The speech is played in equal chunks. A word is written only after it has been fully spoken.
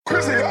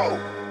Drizzy, yo.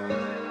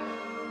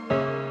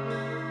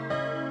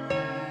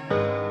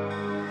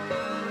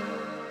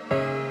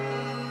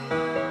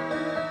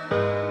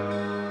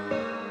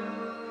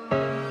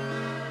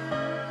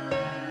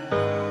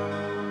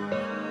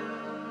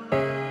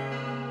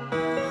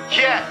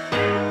 Yeah.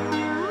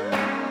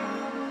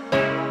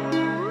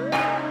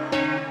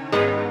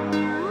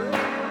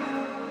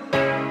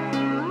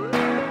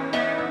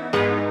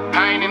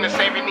 I ain't into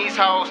saving these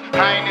hoes.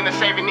 I ain't into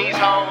saving these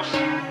hoes.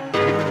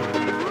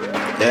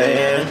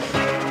 Yeah.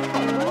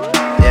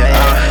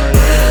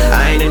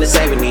 I ain't into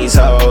saving these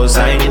hoes.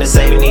 I ain't into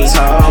saving these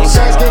hoes.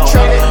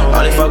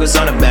 Only focus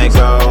on the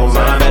bankroll.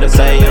 Mama better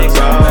play your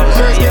role.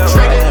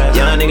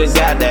 Young niggas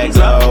got that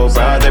glow.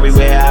 Bros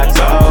everywhere I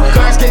go.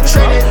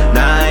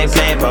 Nah, I ain't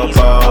playing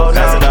po-po.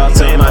 Pass it off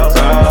to my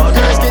bro.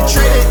 Girls get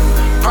traded,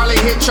 probably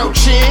hit your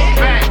chin.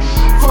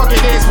 Fuck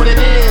it is what it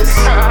is.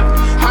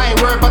 I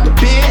ain't worried about the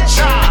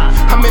bitch.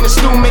 I'm in the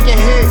stew making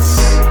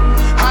hits.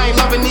 I ain't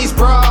loving these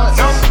bras.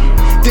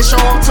 This show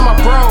off to my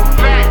bro.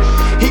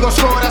 He gon'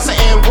 score, that's an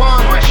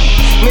N1.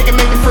 Nigga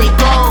making free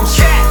throws.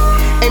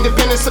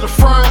 Independence to the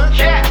front.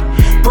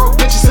 Broke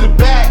bitches to the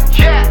back.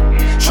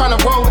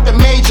 Tryna roll with the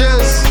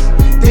majors.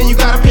 Then you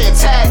gotta pay a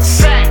tax.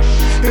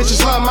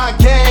 Bitches love my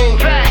game.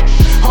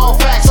 All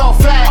facts, all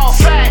facts.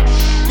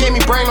 Gave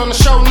me brain on the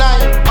show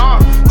night.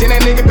 Then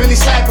that nigga Billy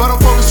Slack, but I'm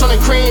focused on the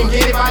cream.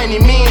 Get it by any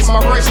means. My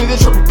brakes need a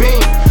triple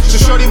beam. So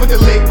shorty with the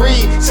lick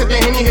read. Sip the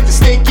Henny, hit the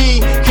stinky.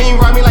 Can you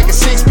ride me like a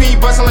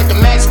 6P? Bustin' like the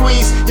Max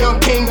Squeeze. Young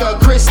King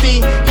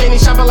Christie. Candy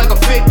shopping like a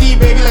 50.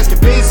 Baby, let's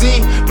get busy.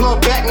 Blow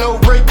back, no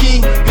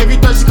Ricky. If you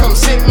thirsty, come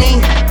sit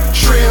me.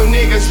 Trill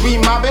niggas, we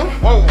mobbing.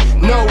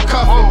 No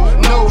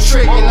cuffin', no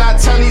trickin'. I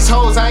tell these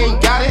hoes I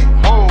ain't got it.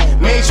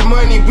 Major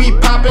money, we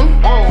poppin'.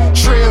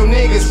 Trill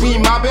niggas, we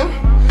mobbin'.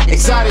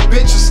 Exotic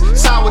bitches,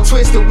 sour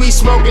twisted, we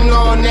smoking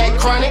on that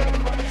chronic.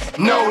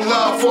 No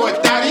love for a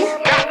thotty.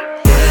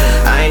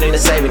 I ain't into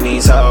saving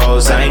these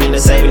hoes. I ain't into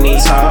saving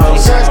these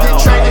hoes.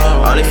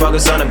 Only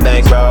focus on the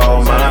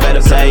bankroll. Mama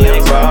better play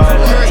your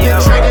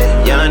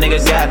role. Young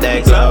niggas got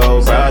that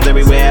glow. Bros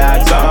everywhere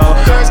I go.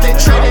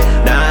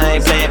 Nah, I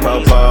ain't playing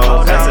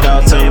po-po. Pass it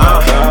off to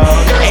my bro.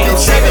 Ain't no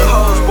saving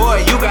hoes,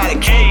 boy, you got a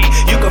king.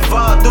 You can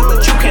fall through,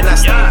 but you cannot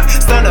stop.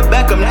 Stun up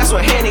Beckham, that's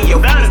what handing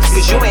your feet.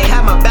 Cause you ain't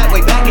had my back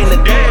way back in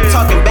the day. I'm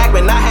talking back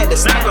when I had to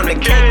snack on the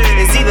cake.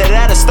 It's either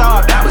that or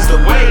starve, that was the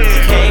way.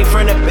 Came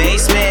from the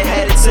basement,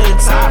 headed to the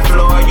top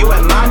floor. You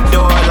at my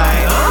door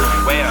like,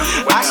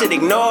 I should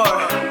ignore.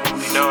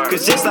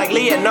 Cause just like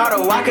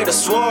Leonardo, I could've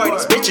swore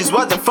these bitches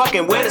wasn't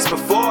fucking with us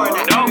before.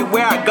 Now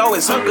everywhere I go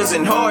is hookers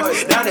and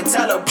whores. Down in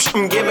Tello,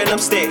 I'm giving them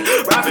stick.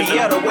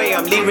 Raphael the way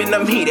I'm leaving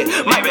them heated.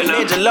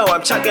 Michelangelo,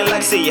 I'm chucking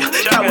like Sia.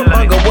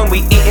 Cowabunga when we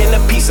eating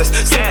the pizzas.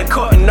 Sit in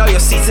court and know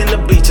your seats in the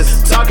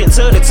bleachers. Talking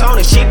to the tone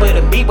and sheep with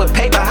a beat with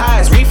paper high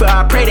as reefer.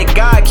 I pray that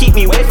God keep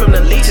me away from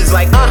the leeches.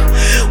 Like,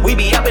 we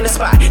be up in the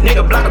spot.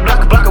 Nigga,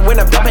 blocker when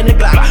I'm dumping the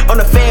Glock. On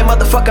the fan,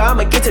 motherfucker,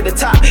 I'ma get to the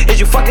top. Is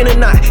you fucking or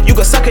not? You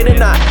gon' suck it or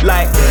not?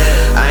 Like,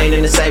 I ain't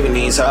into saving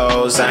these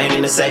hoes. I ain't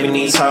into saving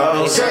these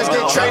hoes.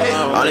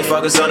 Only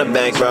focus on the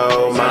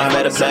bankroll. Mama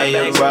better play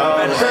your role.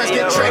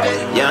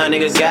 Young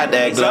niggas got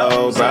that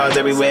glow. Bros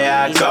everywhere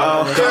I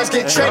go.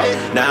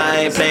 Nah, I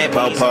ain't playing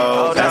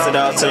po-po. Pass it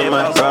off to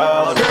my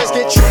bro.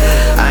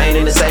 I ain't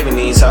into saving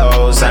these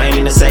hoes. I ain't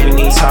into saving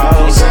these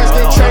hoes.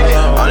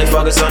 Only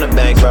focus on the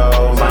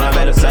bankroll. Mama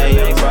better play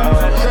your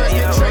role.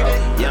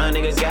 Young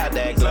niggas got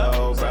that glow.